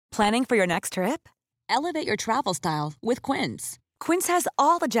Planning for your next trip? Elevate your travel style with Quince. Quince has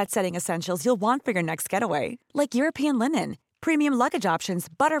all the jet-setting essentials you'll want for your next getaway, like European linen, premium luggage options,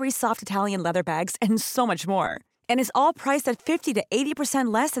 buttery soft Italian leather bags, and so much more. And is all priced at 50 to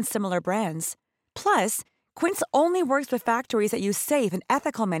 80% less than similar brands. Plus, Quince only works with factories that use safe and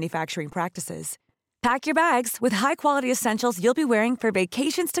ethical manufacturing practices. Pack your bags with high-quality essentials you'll be wearing for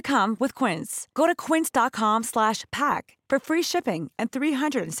vacations to come with Quince. Go to quince.com/pack for free shipping and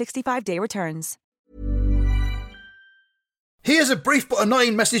 365-day returns. Here's a brief but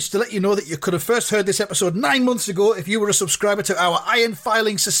annoying message to let you know that you could have first heard this episode 9 months ago if you were a subscriber to our Iron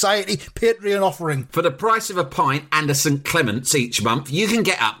Filing Society Patreon offering. For the price of a pint and a St. Clement's each month, you can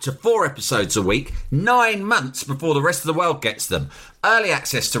get up to 4 episodes a week, 9 months before the rest of the world gets them. Early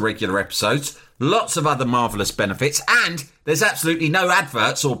access to regular episodes, lots of other marvellous benefits, and there's absolutely no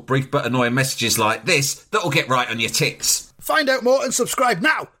adverts or brief but annoying messages like this that will get right on your tits. Find out more and subscribe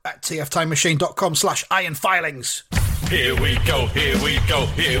now at tftimemachine.com/ironfilings. Here we go, here we go,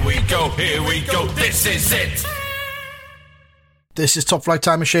 here we go, here we go, this is it! This is Top Flight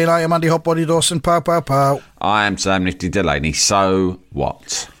Time Machine. I am Andy Hotbody Dawson. Pow, pow, pow. I am Sam Nifty Delaney. So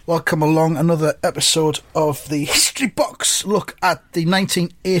what? Welcome along another episode of the History Box. Look at the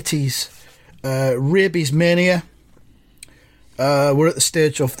 1980s Rabies Mania. We're at the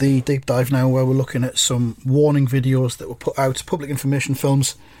stage of the deep dive now where we're looking at some warning videos that were put out, public information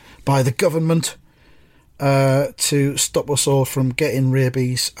films by the government to stop us all from getting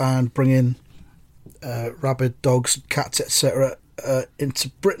rabies and bringing rabid dogs, cats, etc. Into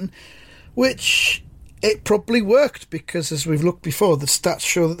Britain, which it probably worked because, as we've looked before, the stats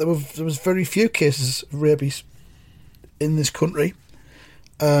show that there was very few cases of rabies in this country.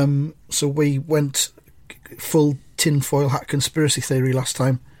 So we went full tinfoil hat conspiracy theory last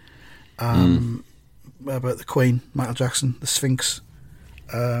time about the Queen, Michael Jackson, the Sphinx.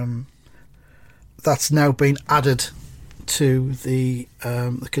 That's now been added to the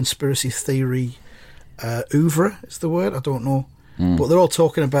conspiracy theory oeuvre, is the word? I don't know. But they're all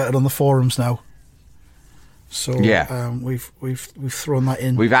talking about it on the forums now. So yeah, we've thrown that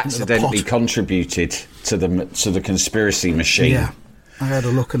in. We've accidentally contributed to the conspiracy machine. Yeah, I had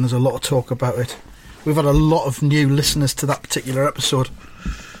a look and there's a lot of talk about it. We've had a lot of new listeners to that particular episode.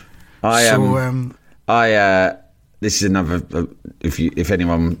 This is another. If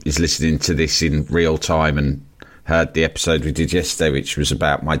anyone is listening to this in real time and heard the episode we did yesterday, which was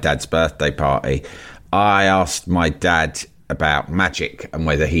about my dad's birthday party, I asked my dad about magic and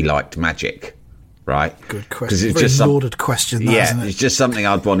whether he liked magic. Right? Good question. It's just loaded question, that, isn't it? It's just something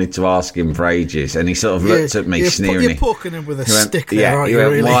I'd wanted to ask him for ages, and he sort of looked at me sneering. You're poking him with a stick there, aren't you?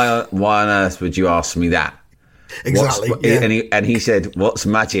 Really? Why on earth would you ask me that? Exactly. And he said, "What's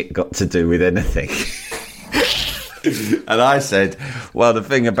magic got to do with anything?" And I said, "Well, the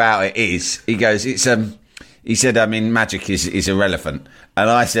thing about it is," he goes, "It's He said, "I mean, magic is irrelevant." And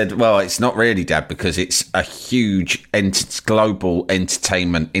I said, "Well, it's not really, Dad, because it's a huge global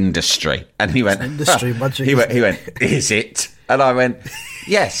entertainment industry." And he went, "Industry magic." He went, "Is it?" And I went,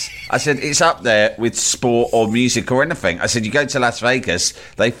 "Yes." I said, "It's up there with sport or music or anything." I said, "You go to Las Vegas,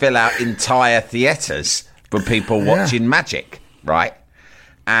 they fill out entire theatres for people watching magic, right?"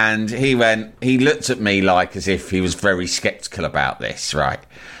 And he looked at me like as if he was very sceptical about this, right?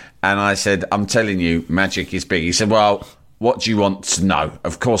 And I said, "I'm telling you, magic is big." He said, "Well, what do you want to know?"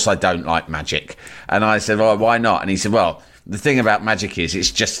 "Of course I don't like magic." And I said, "Well, why not?" And he said, "Well, the thing about magic is the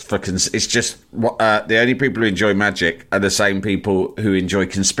only people who enjoy magic are the same people who enjoy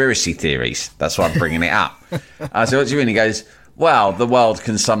conspiracy theories. That's why I'm bringing it up." I said, "What do you mean?" He goes, "Well, the world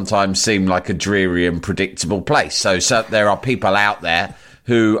can sometimes seem like a dreary and predictable place. So there are people out there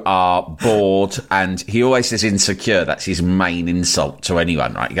who are bored," and he always says insecure. That's his main insult to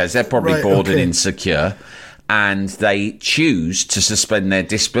anyone, right? He goes, "They're probably bored and insecure, and they choose to suspend their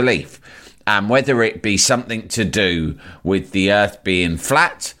disbelief. And whether it be something to do with the earth being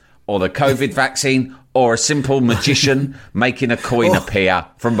flat, or the COVID vaccine, or a simple magician making a coin appear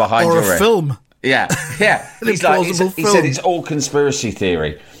from behind your head." Or a film. Yeah. He said it's all conspiracy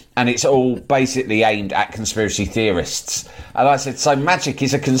theory. And it's all basically aimed at conspiracy theorists. And I said, "So magic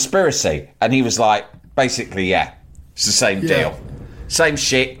is a conspiracy?" And he was like, "Basically, yeah. It's the same deal. Same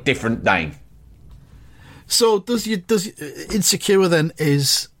shit, different name." So does insecure then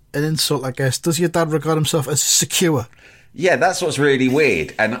is an insult, I guess. Does your dad regard himself as secure? Yeah, that's what's really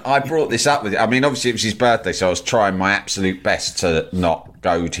weird. And I brought this up with him. I mean, obviously it was his birthday, so I was trying my absolute best to not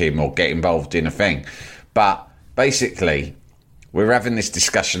goad him or get involved in a thing. But basically, we're having this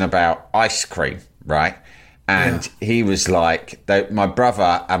discussion about ice cream, right? And he was like, my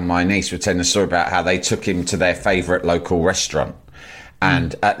brother and my niece were telling a story about how they took him to their favourite local restaurant.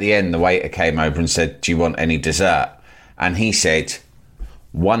 And at the end, the waiter came over and said, "Do you want any dessert?" And he said,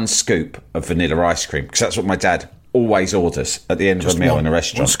 1 scoop of vanilla ice cream, because that's what my dad always orders at the end of a meal in a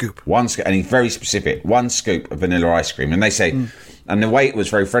restaurant. 1 scoop. And he's very specific. 1 scoop of vanilla ice cream. And they say, and the waiter was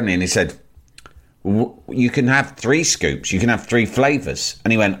very friendly, and he said, "You can have 3 scoops. You can have 3 flavours."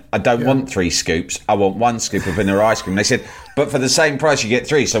 And he went, "I don't want 3 scoops. I want 1 scoop of vanilla ice cream." And they said, "But for the same price, you get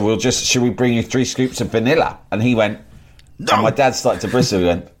 3. So should we bring you 3 scoops of vanilla?" And he went, no. And my dad started to bristle. He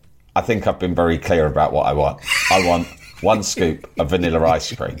went, "I think I've been very clear about what I want. I want 1 scoop of vanilla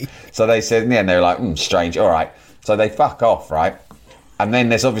ice cream." So they said, and they were like, strange. All right. So they fuck off, right? And then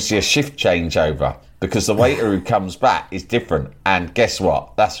there's obviously a shift changeover, because the waiter who comes back is different. And guess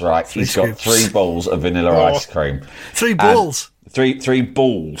what? That's right. He's got 3 balls of vanilla ice cream. 3 balls? Three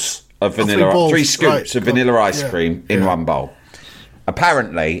balls of vanilla. 3 scoops of vanilla ice cream in 1 bowl.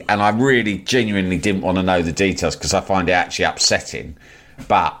 Apparently, and I really genuinely didn't want to know the details because I find it actually upsetting,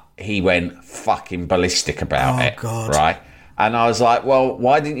 but he went fucking ballistic about it. God. Right? And I was like, well,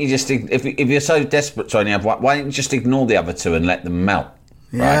 why didn't you just... If you're so desperate to only have one, why didn't you just ignore the other 2 and let them melt?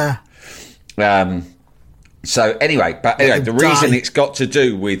 Yeah. Right? So anyway, the reason it's got to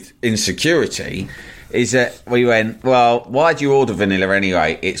do with insecurity is that we went, well, why do you order vanilla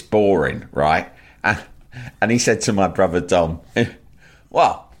anyway? It's boring, right? And he said to my brother Dom,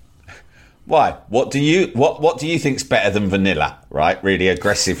 well, why? What do you think's better than vanilla? Right? Really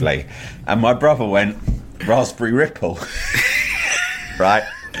aggressively. And my brother went, raspberry ripple. Right?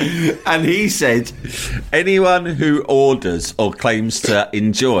 And he said, anyone who orders or claims to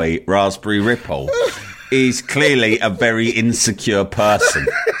enjoy raspberry ripple is clearly a very insecure person.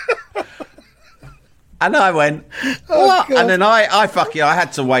 And I went, what? And then I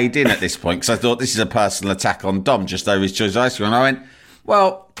had to wade in at this point, because I thought this is a personal attack on Dom just over his choice of ice cream. And I went,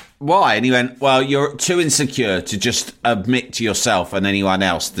 well, why? And he went, well, you're too insecure to just admit to yourself and anyone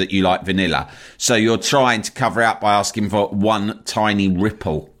else that you like vanilla. So you're trying to cover out by asking for 1 tiny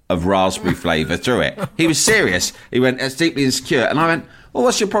ripple of raspberry flavour through it. He was serious. He went, that's deeply insecure. And I went, well,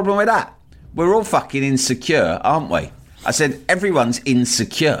 what's your problem with that? We're all fucking insecure, aren't we? I said, everyone's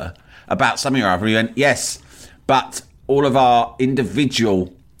insecure about something or other. He went, yes, but all of our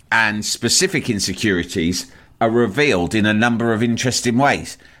individual and specific insecurities are revealed in a number of interesting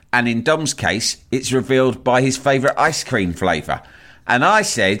ways. And in Dom's case, it's revealed by his favourite ice cream flavour. And I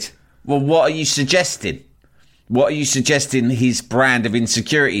said, well, what are you suggesting? What are you suggesting his brand of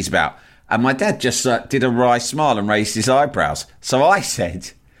insecurities about? And my dad just did a wry smile and raised his eyebrows. So I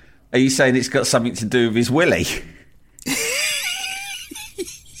said, are you saying it's got something to do with his willy?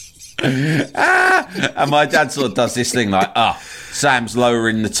 And my dad sort of does this thing like, Sam's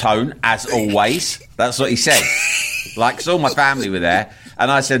lowering the tone, as always. That's what he said. Like, 'cause all my family were there. And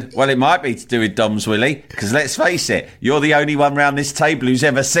I said, well, it might be to do with Dom's willy, because let's face it, you're the only one round this table who's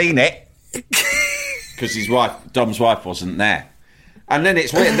ever seen it. Because Dom's wife wasn't there. And then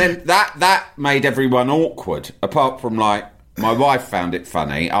it's weird. Then that made everyone awkward, apart from, like, my wife found it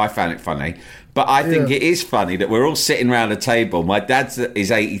funny. I found it funny. But I think it is funny that we're all sitting around a table. My dad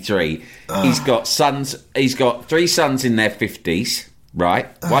is 83. He's got sons. He's got 3 sons in their 50s, right?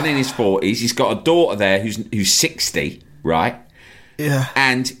 1 in his 40s. He's got a daughter there who's 60, right? Yeah.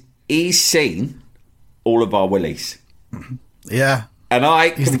 And he's seen all of our willies. Yeah. And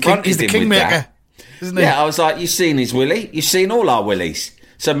I confronted him with that. Isn't he? Yeah, I was like, you've seen his willy. You've seen all our willies.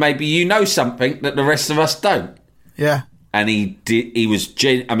 So maybe you know something that the rest of us don't. Yeah. And he did. He was.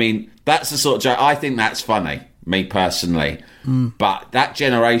 I mean, that's the sort of joke. I think that's funny, me personally. But that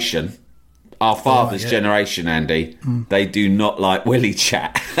generation, our father's generation, Andy, they do not like willy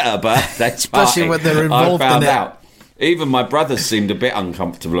chat at a birthday party. Especially when they're involved I found in it. out. Even my brothers seemed a bit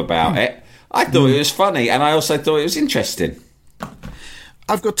uncomfortable about it. I thought it was funny, and I also thought it was interesting.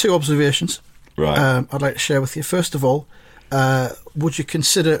 I've got 2 observations. Right. I'd like to share with you. First of all, would you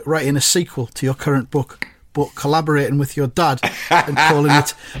consider writing a sequel to your current book, but collaborating with your dad and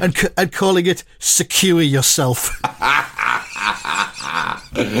calling it "Secure Yourself"?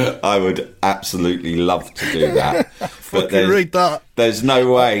 I would absolutely love to do that. But read that. There's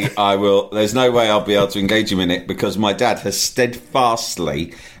no way I will. There's no way I'll be able to engage him in it, because my dad has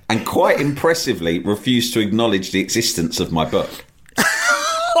steadfastly and quite impressively refused to acknowledge the existence of my book.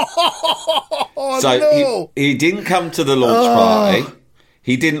 So no. he didn't come to the launch party.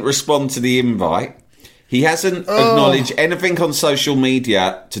 He didn't respond to the invite. He hasn't acknowledged anything on social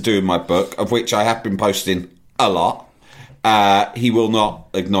media to do with my book, of which I have been posting a lot. He will not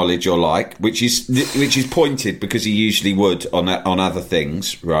acknowledge or like, which is pointed, because he usually would on other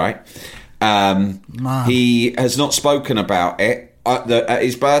things, right? He has not spoken about it. At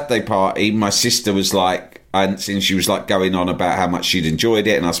his birthday party, my sister was like, and since she was like going on about how much she'd enjoyed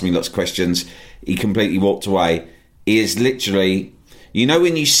it and asked me lots of questions, he completely walked away. He is literally, you know,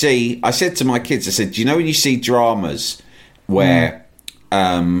 when you see, I said to my kids, I said, do you know when you see dramas where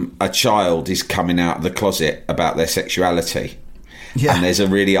a child is coming out of the closet about their sexuality, and there's a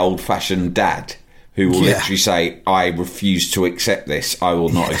really old-fashioned dad who will literally say, I refuse to accept this. I will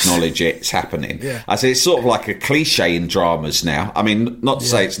not acknowledge it. It's happening. Yeah. I say it's sort of like a cliche in dramas now. I mean, not to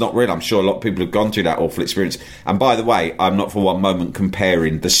say it's not real. I'm sure a lot of people have gone through that awful experience. And by the way, I'm not for one moment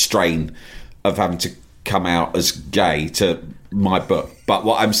comparing the strain of having to come out as gay to my book. But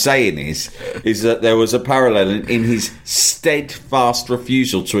what I'm saying is that there was a parallel in his steadfast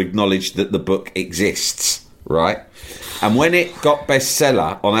refusal to acknowledge that the book exists, right? And when it got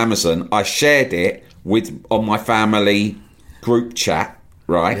bestseller on Amazon, I shared it on my family group chat,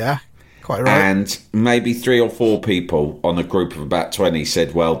 right? Yeah, quite right. And maybe 3 or 4 people on a group of about 20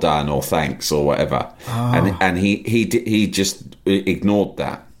 said, well done, or thanks, or whatever. Oh. And he just ignored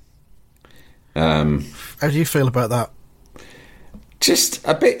that. How do you feel about that? Just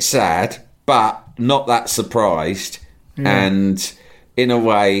a bit sad, but not that surprised. Yeah. And in a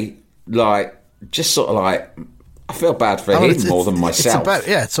way, like, just sort of like, I feel bad for him more than myself.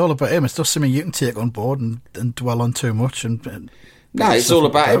 It's all about him. It's not something you can take on board and dwell on too much. No, it's all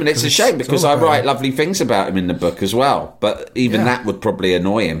about him, and it's a shame because I write lovely things about him in the book as well. But even that would probably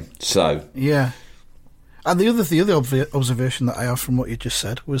annoy him. So yeah. And the other observation that I have from what you just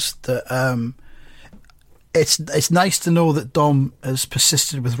said was that it's nice to know that Dom has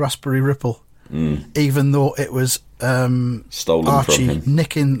persisted with Raspberry Ripple, even though it was stolen Archie from him,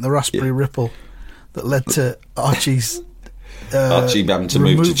 nicking the Raspberry Ripple that led to Archie's Archie having to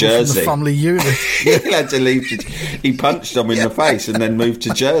move to Jersey. From the family unit. He had to leave. He punched Dom in the face and then moved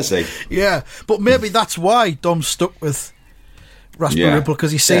to Jersey. Yeah, but maybe that's why Dom stuck with Raspberry Ripple,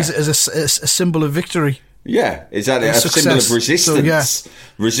 because he sees it as a symbol of victory. Yeah, exactly. A symbol of resistance,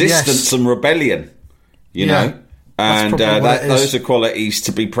 resistance and rebellion. You know, and those are qualities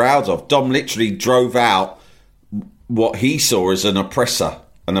to be proud of. Dom literally drove out what he saw as an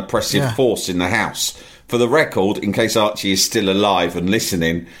oppressive force in the house. For the record, in case Archie is still alive and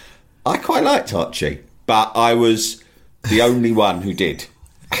listening, I quite liked Archie, but I was the only one who did.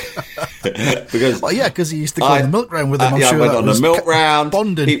 Because he used to go on the milk round with him. I went on the milk round.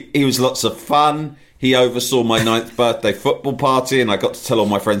 Bonding. He was lots of fun. He oversaw my 9th birthday football party, and I got to tell all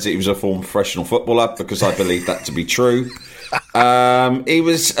my friends that he was a former professional footballer because I believed that to be true. He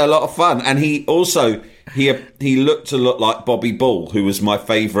was a lot of fun, and he also he looked like Bobby Bull, who was my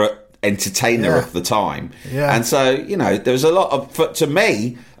favourite entertainer of the time. Yeah. And so, you know, there was a lot of, to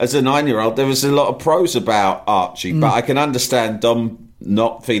me, as a 9-year-old, there was a lot of pros about Archie, but I can understand Dom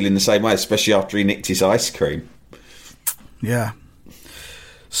not feeling the same way, especially after he nicked his ice cream. Yeah.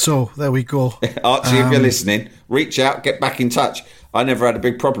 So, there we go. Archie, if you're listening, reach out, get back in touch. I never had a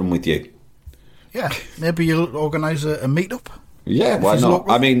big problem with you. Yeah, maybe you'll organise a meet-up. Yeah, why not?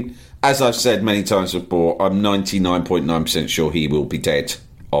 I mean, as I've said many times before, I'm 99.9% sure he will be dead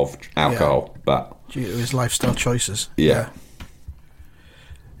of alcohol, but due to his lifestyle choices. Yeah,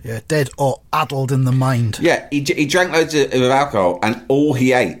 dead or addled in the mind. Yeah, he drank loads of alcohol, and all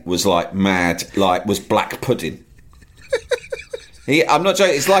he ate was like was black pudding. I'm not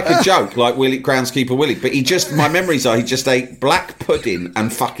joking. It's like a joke, like groundskeeper Willie. But my memories are he just ate black pudding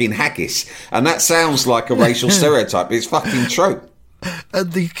and fucking haggis, and that sounds like a racial stereotype, but it's fucking true.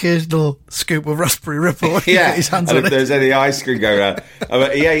 And the occasional scoop of Raspberry Ripple. Yeah, his hands and on if there's any ice cream going around.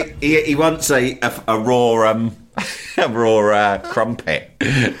 He once ate a raw crumpet,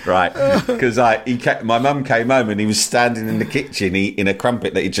 right? Because my mum came home and he was standing in the kitchen eating a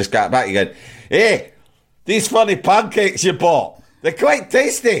crumpet that he just got back. He goes, "Hey, these funny pancakes you bought. They're quite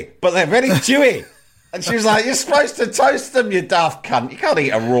tasty, but they're very chewy." And she was like, "You're supposed to toast them, you daft cunt. You can't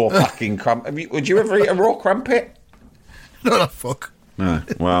eat a raw fucking crumpet. Would you ever eat a raw crumpet?" No, fuck. No.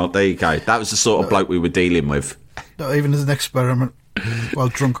 Well, there you go. That was the sort of bloke we were dealing with. Not even as an experiment. Well,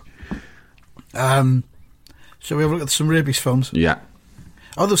 drunk. Shall we have a look at some Rabies films? Yeah.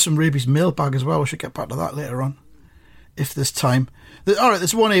 Oh, there's some Rabies mailbag as well. We should get back to that later on, if there's time. Alright,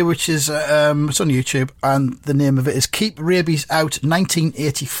 there's one here which is it's on YouTube, and the name of it is Keep Rabies Out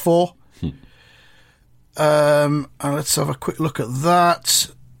 1984. And let's have a quick look at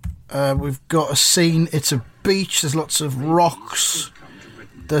that. We've got a scene. It's a beach. There's lots of rocks.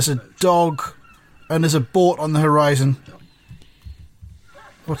 There's a dog, and there's a boat on the horizon.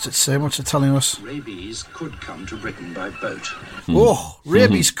 What's it saying? What's it telling us? Rabies could come to Britain by boat. Oh,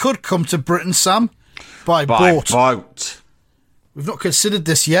 rabies could come to Britain, Sam, by boat. We've not considered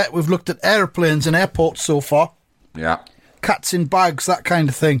this yet. We've looked at aeroplanes and airports so far. Yeah. Cats in bags, that kind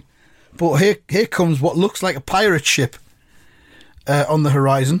of thing. But here comes what looks like a pirate ship on the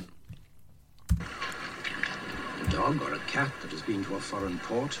horizon. A dog or a cat that has been to a foreign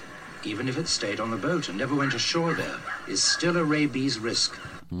port, even if it stayed on the boat and never went ashore there, is still a rabies risk.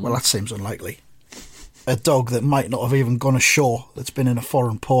 Well, that seems unlikely. A dog that might not have even gone ashore, that's been in a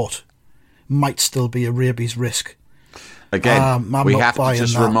foreign port, might still be a rabies risk. Again, we have to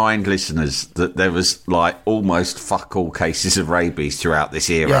just that. remind listeners that there was like almost fuck all cases of rabies throughout this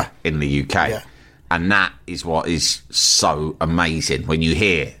era in the UK. Yeah. And that is what is so amazing when you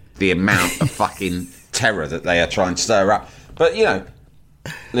hear the amount of fucking terror that they are trying to stir up. But, you know,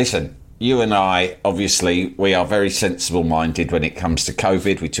 listen, you and I, obviously, we are very sensible-minded when it comes to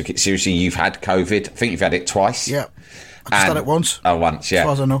COVID. We took it seriously. You've had COVID. I think you've had it twice. Yeah. I just had it once. Oh, once, yeah. As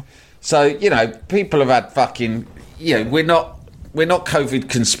far as I know. So, you know, people have had fucking... You know, we're not COVID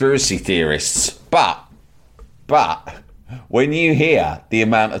conspiracy theorists, but when you hear the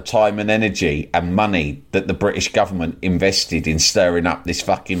amount of time and energy and money that the British government invested in stirring up this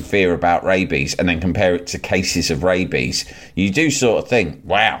fucking fear about rabies and then compare it to cases of rabies, you do sort of think,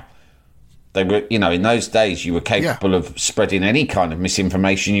 wow, they were, you know, in those days you were capable of spreading any kind of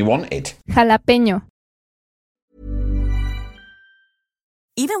misinformation you wanted. Jalapeño.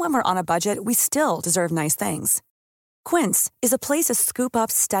 Even when we're on a budget, we still deserve nice things. Quince is a place to scoop up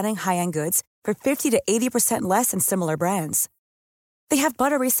stunning high-end goods for 50 to 80% less than similar brands. They have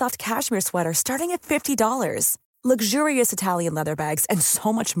buttery soft cashmere sweaters starting at $50, luxurious Italian leather bags, and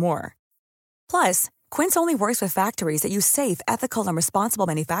so much more. Plus, Quince only works with factories that use safe, ethical, and responsible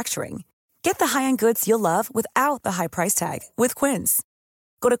manufacturing. Get the high-end goods you'll love without the high price tag with Quince.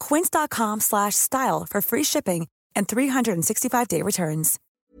 Go to quince.com/style for free shipping and 365-day returns.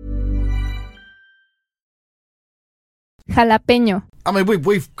 Jalapeño. I mean,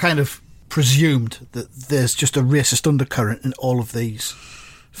 we've kind of presumed that there's just a racist undercurrent in all of these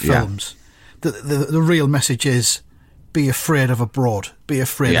films. Yeah. The real message is, be afraid of abroad, be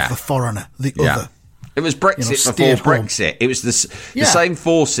afraid of the foreigner, the other. It was Brexit before Brexit. It was the same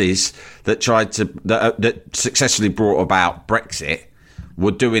forces that tried to that successfully brought about Brexit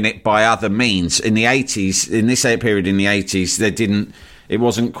were doing it by other means. In the 80s, in this period in the 80s, it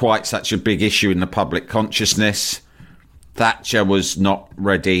wasn't quite such a big issue in the public consciousness. Thatcher was not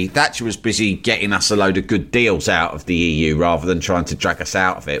ready. Thatcher was busy getting us a load of good deals out of the EU rather than trying to drag us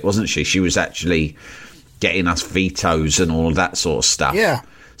out of it, wasn't she? She was actually getting us vetoes and all of that sort of stuff. Yeah.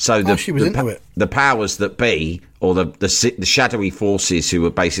 So she was into it. The powers that be, or the shadowy forces who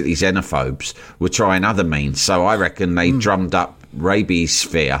were basically xenophobes, were trying other means. So I reckon they drummed up rabies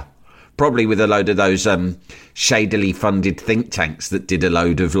fear, probably with a load of those shadily funded think tanks that did a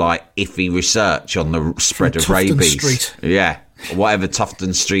load of like iffy research on the spread of rabies. Street. Yeah, whatever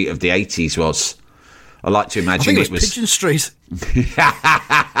Tufton Street of the 80s was. I like to imagine it was Pigeon Street.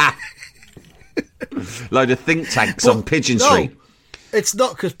 Load of think tanks on Pigeon Street. It's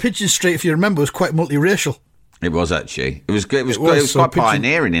not, because Pigeon Street, if you remember, was quite multiracial. It was actually. It was good. It was quite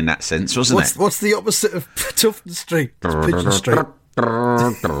pioneering in that sense, wasn't it? What's the opposite of Tufton Street? It's Pigeon Street.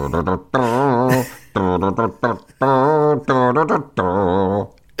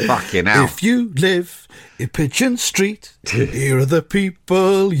 Fucking hell. If you live in Pigeon Street, here are the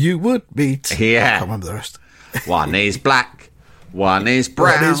people you would meet. Yeah. I can't remember the rest. One is black, one is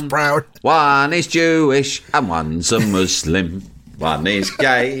brown, one is Jewish, and one's a Muslim. One is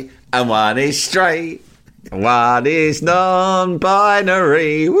gay, and one is straight. One is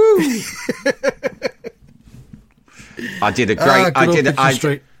non-binary. Woo! I did a great talking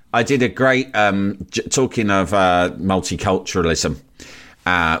of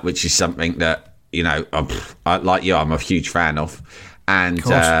multiculturalism, which is something that, you know, like you, I'm a huge fan of. And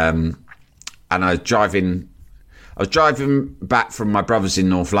I was driving back from my brother's in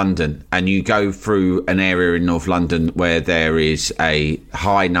North London, and you go through an area in North London where there is a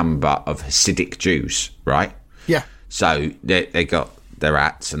high number of Hasidic Jews, right? Yeah. So they got their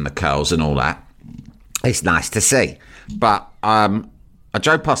hats and the curls and all that. It's nice to see. But I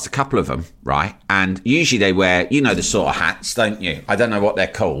drove past a couple of them, right? And usually they wear, you know, the sort of hats, don't you? I don't know what they're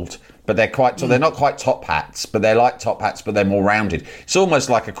called, but they're quite. They're not quite top hats, but they're like top hats, but they're more rounded. It's almost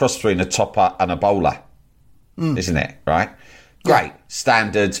like a cross between a top hat and a bowler, isn't it? Right? Great,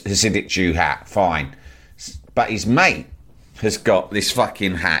 standard Hasidic Jew hat, fine. But his mate has got this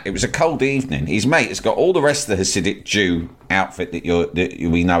fucking hat. It was a cold evening. His mate has got all the rest of the Hasidic Jew outfit that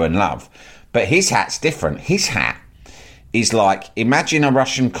we know and love, but his hat's different. His hat is like, imagine a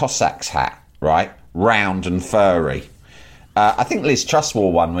Russian Cossack's hat, right? Round and furry. I think Liz Truss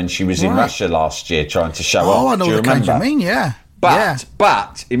wore one when she was in Russia last year trying to show off. Oh, I know the kind you mean, yeah.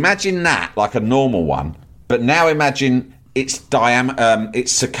 But imagine that, like a normal one. But now imagine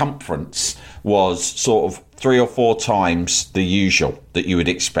its circumference was sort of 3 or 4 times the usual that you would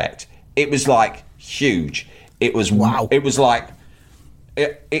expect. It was like huge. It was wow. It was like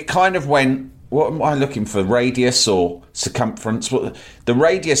it kind of went. What am I looking for? Radius or circumference? The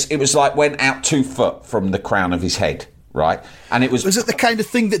radius. It was like went out 2 foot from the crown of his head, right? And it was. Was it the kind of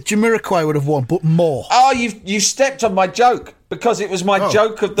thing that Jamiroquai would have worn, but more? Oh, you stepped on my joke because it was my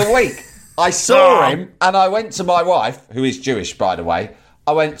joke of the week. I saw him and I went to my wife, who is Jewish, by the way.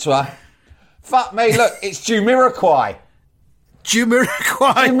 I went to her. Fuck me! Look, it's Jamiroquai.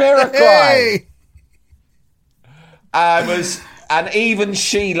 Jamiroquai. Hey! And even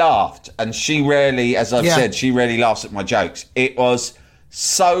she laughed, and she rarely, as I've said, she rarely laughs at my jokes. I was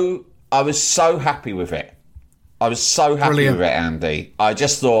so happy with it. I was so happy with it, Andy. I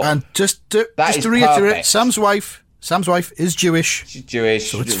just thought, and just to reiterate, Sam's wife is Jewish. She's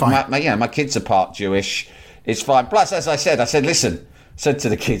Jewish, so it's fine. My kids are part Jewish. It's fine. Plus, as I said, said to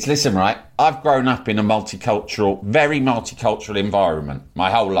the kids, listen, right, I've grown up in a very multicultural environment my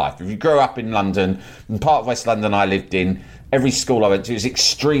whole life. If you grew up in London, and part of West London I lived in, every school I went to was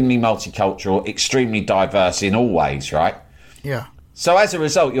extremely multicultural, extremely diverse in all ways, right? Yeah. So as a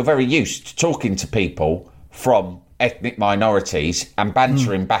result, you're very used to talking to people from ethnic minorities and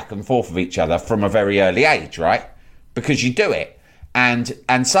bantering back and forth with each other from a very early age, right? Because you do it. And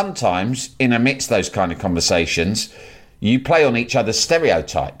sometimes, in amidst those kind of conversations, you play on each other's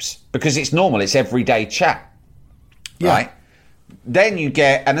stereotypes because it's normal, it's everyday chat, right? Then you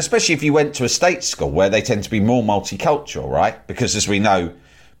get, and especially if you went to a state school where they tend to be more multicultural, right? Because as we know,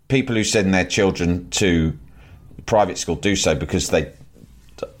 people who send their children to private school do so because they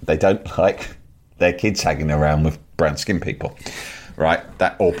don't like their kids hanging around with brown skinned people, right?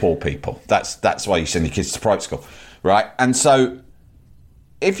 Or poor people. That's why you send your kids to private school, right? And so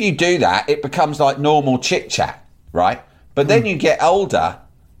if you do that, it becomes like normal chit chat, right? But then you get older,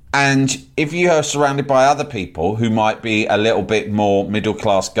 and if you are surrounded by other people who might be a little bit more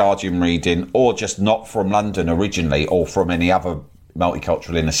middle-class Guardian reading, or just not from London originally, or from any other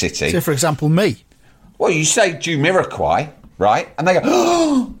multicultural inner city. So, for example, me. Well, you say Jamiroquai, right? And they go,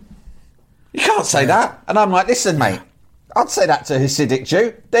 oh, you can't say that. And I'm like, listen, mate, I'd say that to a Hasidic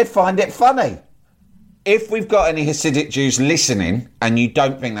Jew. They'd find it funny. If we've got any Hasidic Jews listening, and you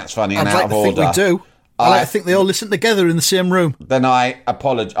don't think that's funny and out of order... I'd like to think we do. I think they all listen together in the same room. Then I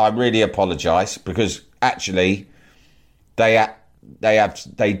really apologise, because actually they are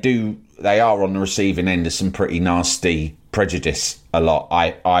on the receiving end of some pretty nasty prejudice. A lot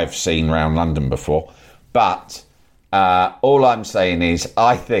I've seen around London before, but all I'm saying is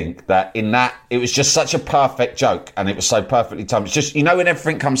I think that in that it was just such a perfect joke, and it was so perfectly timed. It's just, when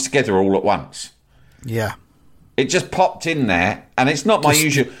everything comes together all at once. Yeah. It just popped in there, and it's not my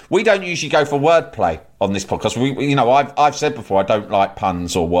usual. We don't usually go for wordplay on this podcast. I've said before I don't like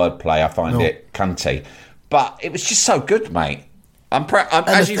puns or wordplay. I find it cunty, but it was just so good, mate. I'm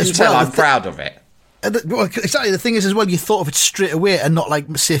as you can tell, I'm proud of it. Well, exactly. The thing is, as well, you thought of it straight away and not like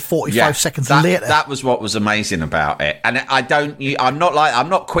say 45 seconds later. That was what was amazing about it, and I'm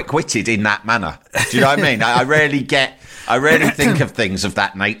not quick-witted in that manner. Do you know what I mean? I rarely think of things of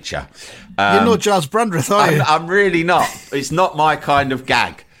that nature. You're not Giles Brandreth, are you? I'm really not. It's not my kind of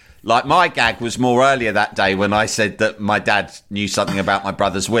gag. Like, my gag was more earlier that day when I said that my dad knew something about my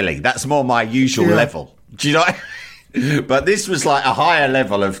brother's willy. That's more my usual level. Do you know? But this was like a higher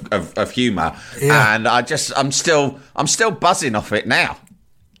level of humour, and I'm still buzzing off it now.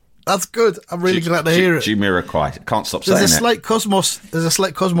 That's good. I'm really glad to hear it. Jamiroquai. Can't stop saying it. There's a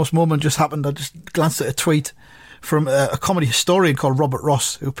slight Cosmos moment just happened. I just glanced at a tweet from a comedy historian called Robert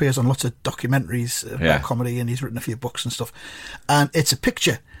Ross, who appears on lots of documentaries about comedy, and he's written a few books and stuff. And it's a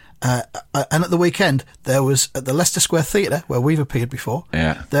picture. And at the weekend, there was at the Leicester Square Theatre, where we've appeared before,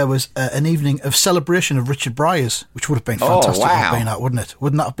 there was an evening of celebration of Richard Bryars, which would have been fantastic to have been at, wouldn't it?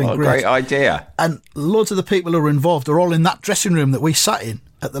 Wouldn't that have been great? Great idea. And loads of the people who were involved are all in that dressing room that we sat in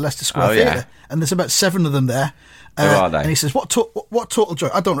at the Leicester Square Theatre. And there's about 7 of them there. Who are they? And he says, what total joy.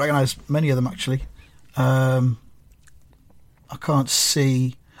 I don't recognise many of them, actually. I can't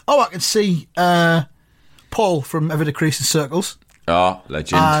see... I can see Paul from Ever Decreasing Circles. Oh,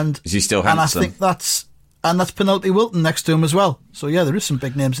 legend. And is he still handsome? And I think that's Penelope Wilton next to him as well. So, yeah, there is some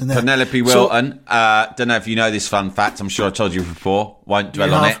big names in there. Penelope Wilton. Don't know if you know this fun fact. I'm sure I told you before. Won't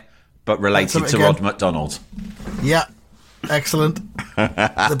dwell on it. But related to Rod McDonald. Yeah. Excellent.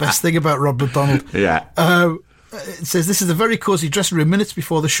 The best thing about Rod McDonald. Yeah. It says, this is a very cosy dressing room minutes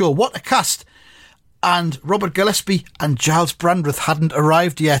before the show. What a cast. And Robert Gillespie and Giles Brandreth hadn't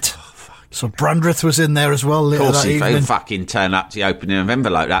arrived yet. So Brandreth was in there as well later that evening. Of course, he'll fucking turn up to the opening of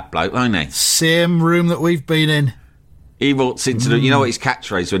envelope, that bloke, won't he? Same room that we've been in. He walks into the... You know what his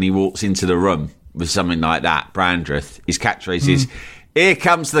catchphrase when he walks into the room with something like that, Brandreth? His catchphrase is, "Here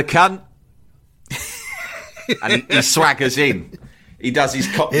comes the cunt." And he swaggers in. He does his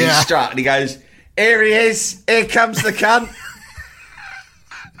cockney strut and he goes, "Here he is. Here comes the cunt."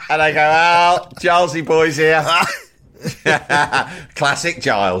 And I go, "Oh, Gilesy boy's here." Classic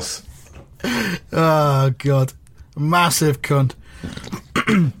Giles. Oh, God. Massive cunt.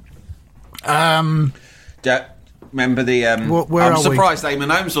 Remember the... I'm surprised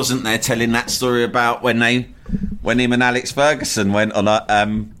Eamon Holmes wasn't there telling that story about when him and Alex Ferguson went on a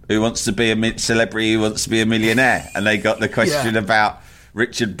Who Wants to Be a Celebrity, Who Wants to Be a Millionaire, and they got the question about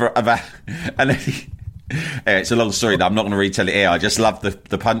Richard... and it's a long story. I'm not going to retell it here. I just love the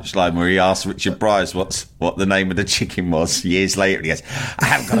punchline where he asked Richard Bryars what the name of the chicken was years later. And he goes, "I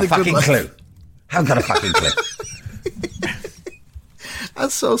haven't got a fucking clue. Haven't got a fucking clue." I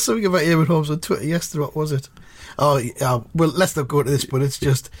saw something about Eamon Holmes on Twitter yesterday. What was it? Oh, yeah. Well, let's not go into this, but it's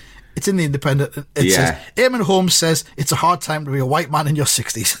in the Independent. It says, Eamon Holmes says it's a hard time to be a white man in your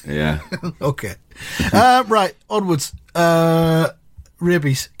 60s. Yeah. Okay. Right, onwards.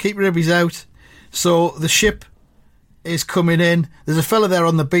 Rabies. Keep rabies out. So the ship is coming in. There's a fella there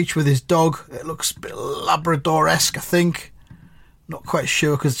on the beach with his dog. It looks a bit Labrador-esque, I think. Not quite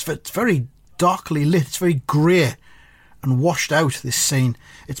sure, because it's very darkly lit. It's very grey and washed out, this scene.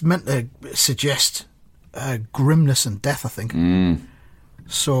 It's meant to suggest grimness and death, I think.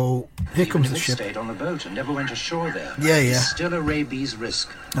 So here comes the ship. Stayed on the boat and never went ashore there. Yeah. It's still a rabies risk.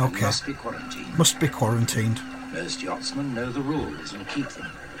 Okay. Must be quarantined. Must be quarantined. Most yachtsmen know the rules and keep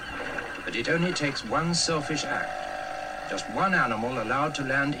them. But it only takes one selfish act. Just one animal allowed to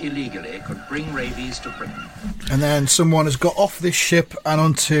land illegally could bring rabies to Britain. And then someone has got off this ship and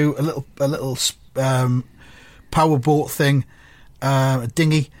onto a little powerboat thing, a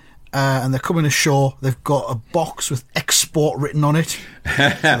dinghy, and they're coming ashore. They've got a box with "export" written on it. So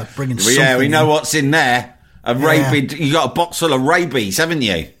they're bringing something we know in. what's in there. A rabies. You got a box full of rabies, haven't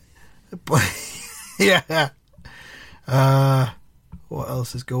you? Yeah. What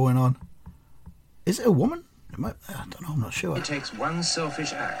else is going on? Is it a woman? I don't know, I'm not sure. It takes one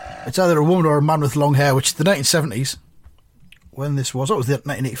selfish act. It's either a woman or a man with long hair, which is the 1970s, when this was. Oh, it was the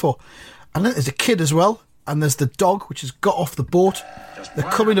 1984. And then there's a kid as well, and there's the dog, which has got off the boat. They're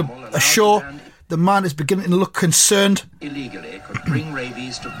coming ashore. The man is beginning to look concerned. Illegally could bring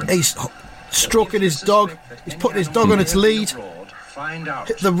rabies to Britain. He's stroking his dog. He's putting his dog on its lead.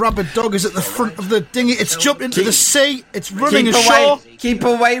 The rabid dog is at the front of the dinghy. It's jumped into the sea. It's running ashore. Keep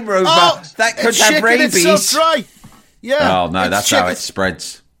away, Rover. That could have rabies. Itself dry. Yeah. Oh no, that's how it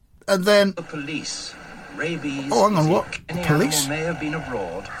spreads. And then the police. Rabies. Oh, hang on, what? Any Police? animal may have been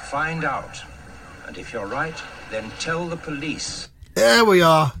abroad. Find out. And if you're right, then tell the police. There we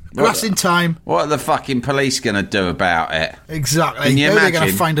are. Grass in time. What are the fucking police going to do about it? Exactly. Can you How are they imagine?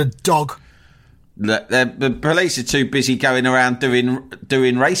 going to find a dog? The police are too busy going around doing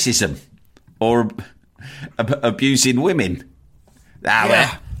racism or abusing women.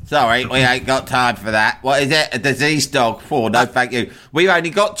 Sorry, we ain't got time for that. What is it? A diseased dog? Oh, no, thank you. We've only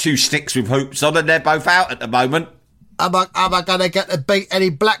got 2 sticks with hoops on and they're both out at the moment. Am I going to get to beat any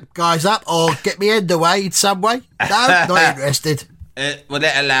black guys up or get me end away in some way? No, not interested. Will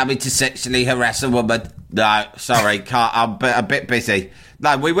it allow me to sexually harass a woman? No, sorry, can't. I'm a bit busy.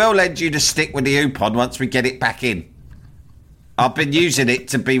 No, we will lend you the stick with the hoop on once we get it back in. I've been using it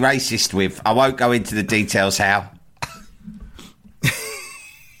to be racist with. I won't go into the details how.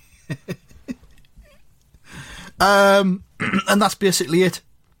 And that's basically it.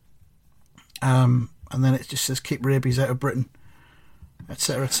 And then it just says keep rabies out of Britain,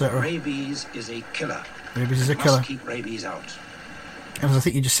 etc., etc. Rabies is a killer. Rabies is a killer. Must keep rabies out. As I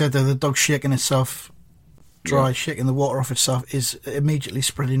think you just said there, the dog shaking itself dry, shaking the water off itself, is immediately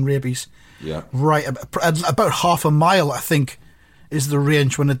spreading rabies. Yeah. Right, about half a mile, I think, is the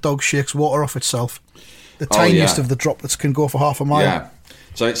range when a dog shakes water off itself. The tiniest of the droplets can go for half a mile. Yeah.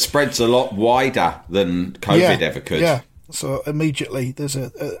 So it spreads a lot wider than COVID ever could. Yeah. So immediately there's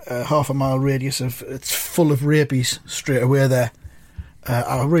a half a mile radius of it's full of rabies straight away there.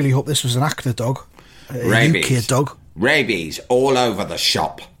 I really hope this was an actor dog, Rabies. UK dog. Rabies all over the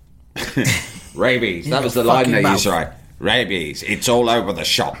shop. Rabies. That was the line they used, right? Rabies. It's all over the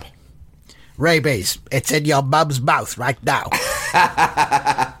shop. Rabies. It's in your mum's mouth right now.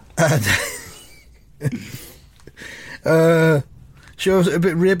 Show us a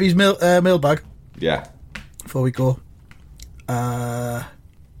bit rabies mailbag. Yeah. Before we go. I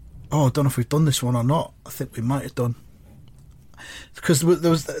don't know if we've done this one or not. I think we might have done. Because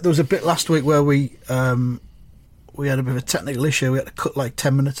there was a bit last week where we had a bit of a technical issue. We had to cut like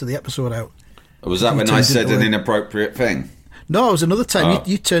 10 minutes of the episode out. Was that when I said an inappropriate thing? No, it was another time.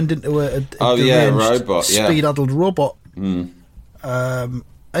 You turned into a robot, speed-addled robot.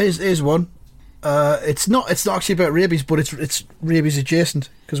 Here's one. It's not actually about rabies, but it's rabies adjacent,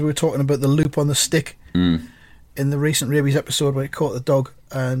 because we were talking about the loop on the stick in the recent rabies episode where he caught the dog.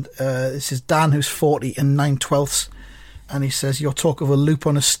 And this is Dan, who's 40 and 9/12, and he says, "Your talk of a loop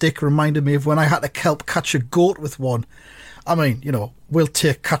on a stick reminded me of when I had to help catch a goat with one." I mean, we'll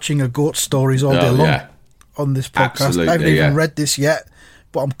take catching a goat stories all day long on this podcast. Absolutely, I haven't even read this yet,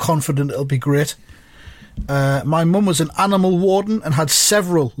 but I'm confident it'll be great. My mum was an animal warden and had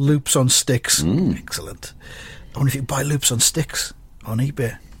several loops on sticks. Excellent. I wonder if you can buy loops on sticks on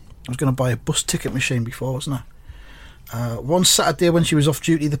eBay. I was going to buy a bus ticket machine before, wasn't I? One Saturday when she was off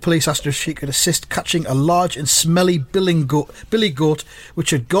duty, the police asked her if she could assist catching a large and smelly billy goat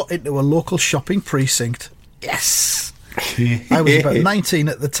which had got into a local shopping precinct. Yes! I was about 19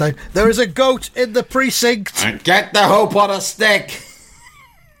 at the time. There is a goat in the precinct! And get the hope on a stick!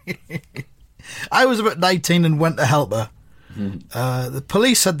 I was about 19 and went to help her. The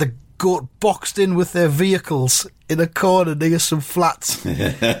police had the goat boxed in with their vehicles in a corner near some flats.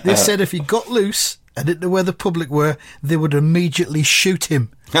 They said if he got loose and into where the public were, they would immediately shoot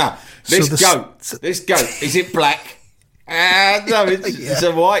him. This goat, is it black? No, it's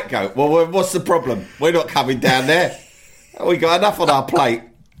a white goat. Well, what's the problem? We're not coming down there. We got enough on our plate.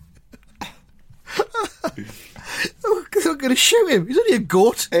 They're going to shoot him. He's only a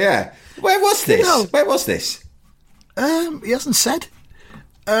goat. Yeah. Where was this? No. Where was this? He hasn't said.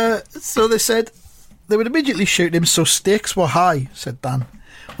 So they said they would immediately shoot him, so stakes were high, said Dan.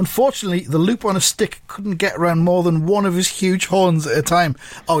 Unfortunately, the loop on a stick couldn't get around more than one of his huge horns at a time.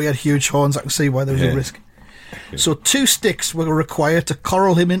 Oh, he had huge horns. I can see why there was a risk. So 2 sticks were required to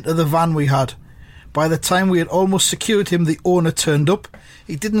corral him into the van we had. By the time we had almost secured him, the owner turned up.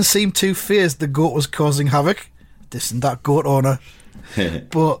 He didn't seem too fazed the goat was causing havoc. This and that goat owner.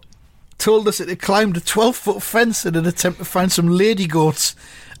 But told us it had climbed a 12-foot fence in an attempt to find some lady goats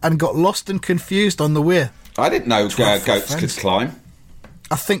and got lost and confused on the way. I didn't know goats could climb.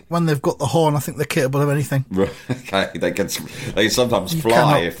 I think when they've got the horn, I think they're capable of anything. Okay, they sometimes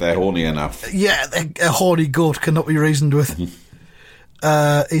fly if they're horny enough. Yeah, a horny goat cannot be reasoned with. He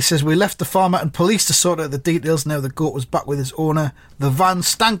says, we left the farmer and police to sort out the details. Now the goat was back with his owner. The van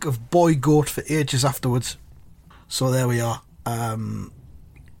stank of boy goat for ages afterwards. So there we are.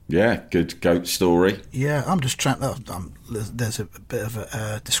 Yeah, good goat story. Yeah, I'm just trying to... there's a bit of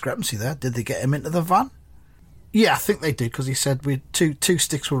a discrepancy there. Did they get him into the van? Yeah, I think they did, because he said we two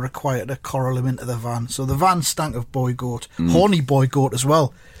sticks were required to corral him into the van. So the van stank of boy goat. Horny boy goat as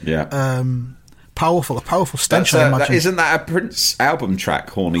well. Yeah. A powerful stench, I imagine. Isn't that a Prince album track,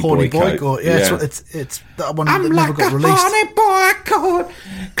 Horny Boy Goat? Goat? Yeah. It's that one I'm that like never got a released. horny boy goat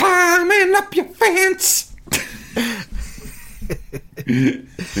climbing up your fence.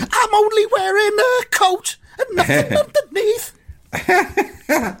 I'm only wearing a coat and nothing underneath.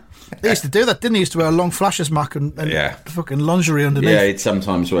 They used to do that, didn't they? Used to wear a long flashes mac and fucking lingerie underneath. Yeah, he'd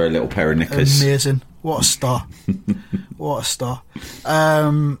sometimes wear a little pair of knickers. Amazing. What a star. What a star.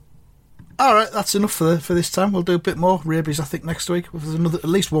 All right, that's enough for this time. We'll do a bit more rabies, I think, next week. There's at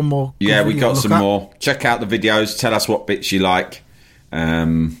least one more. Yeah, we got some more. Check out the videos. Tell us what bits you like.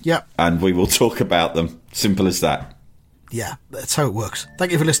 And we will talk about them. Simple as that. Yeah, that's how it works.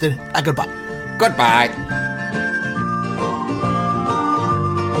 Thank you for listening, and goodbye. Goodbye.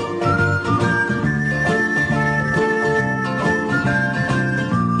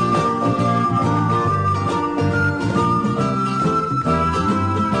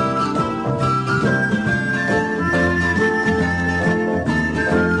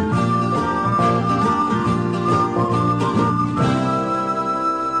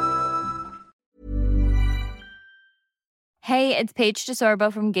 Hey, it's Paige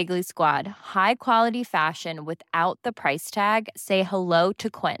DeSorbo from Giggly Squad. High quality fashion without the price tag. Say hello to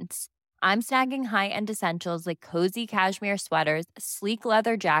Quince. I'm snagging high-end essentials like cozy cashmere sweaters, sleek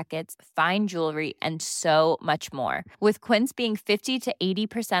leather jackets, fine jewelry, and so much more. With Quince being 50 to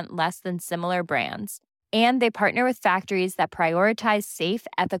 80% less than similar brands. And they partner with factories that prioritize safe,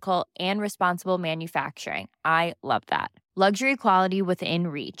 ethical, and responsible manufacturing. I love that. Luxury quality within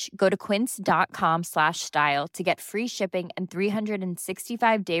reach. Go to quince.com/style to get free shipping and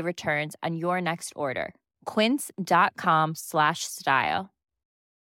 365-day returns on your next order. Quince.com/style.